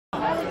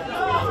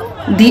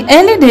The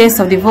early days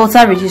of the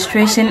voter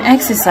registration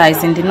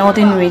exercise in the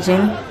northern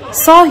region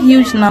saw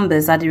huge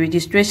numbers at the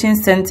registration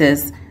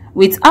centers,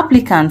 with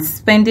applicants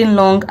spending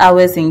long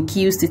hours in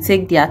queues to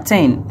take their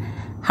turn.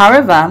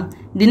 However,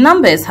 the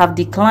numbers have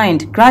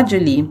declined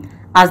gradually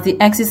as the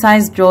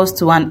exercise draws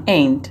to an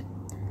end.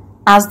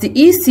 As the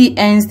EC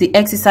ends the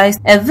exercise,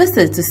 a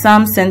visit to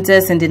some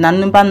centers in the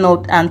Nanumba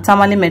North and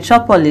Tamale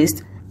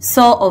metropolis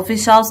saw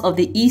officials of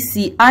the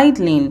EC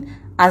idling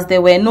as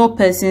there were no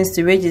persons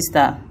to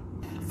register.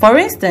 For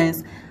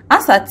instance,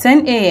 as at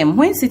 10 a.m.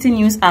 when Citi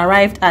News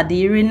arrived at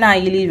the Irina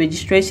Ili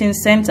registration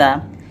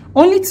center,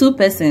 only 2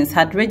 persons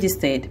had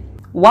registered,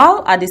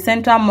 while at the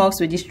Central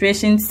Mosque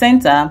registration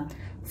center,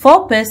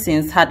 4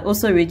 persons had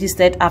also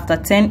registered after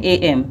 10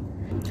 a.m.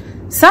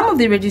 Some of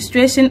the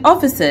registration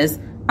officers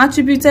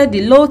attributed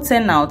the low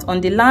turnout on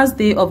the last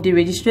day of the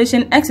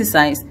registration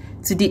exercise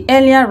to the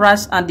earlier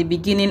rush at the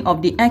beginning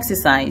of the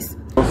exercise.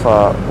 So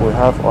far, we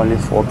have only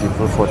 4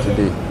 people for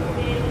today.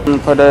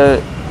 For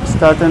the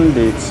starting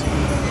date,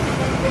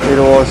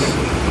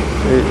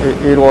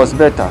 it was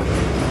better,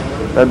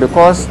 but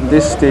because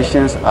these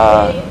stations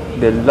are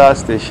the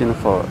last station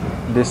for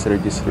these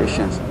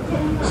registrations,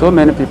 so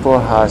many people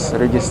has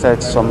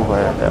registered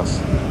somewhere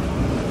else.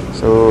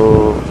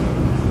 So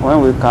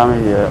when we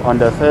come here on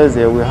the first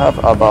day, we have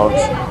about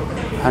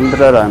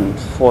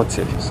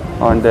 140.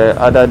 On the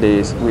other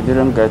days, we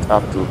didn't get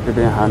up to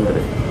even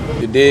 100.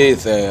 Today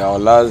is our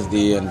last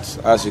day, and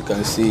as you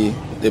can see,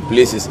 the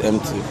place is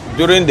empty.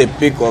 During the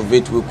peak of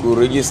it, we could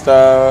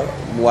register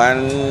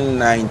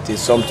 190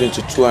 something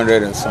to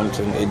 200 and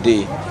something a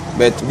day.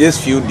 But these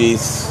few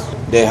days,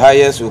 the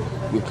highest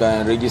we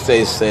can register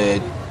is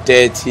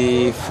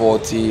 30,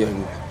 40,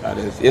 and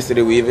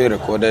yesterday we even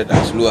recorded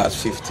as low as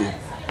 50.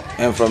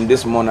 And from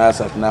this morning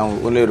as of now,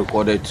 we only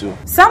recorded 2.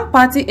 Some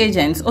party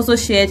agents also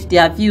shared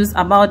their views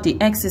about the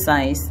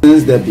exercise.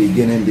 Since the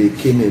beginning, they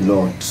came a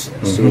lot.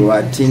 So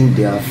I think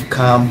they have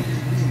come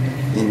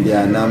in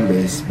their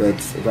numbers. But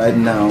right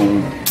now,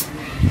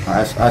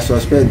 I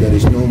suspect there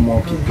is no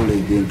more people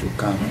again to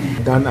come.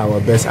 Done our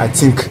best. I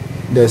think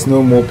there's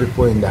no more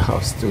people in the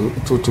house to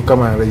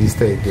come and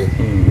register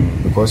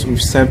again. Because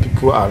we've sent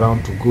people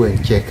around to go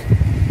and check.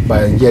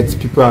 But yet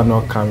people are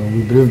not coming.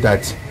 We believe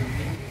that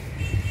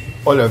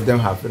all of them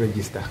have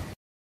registered.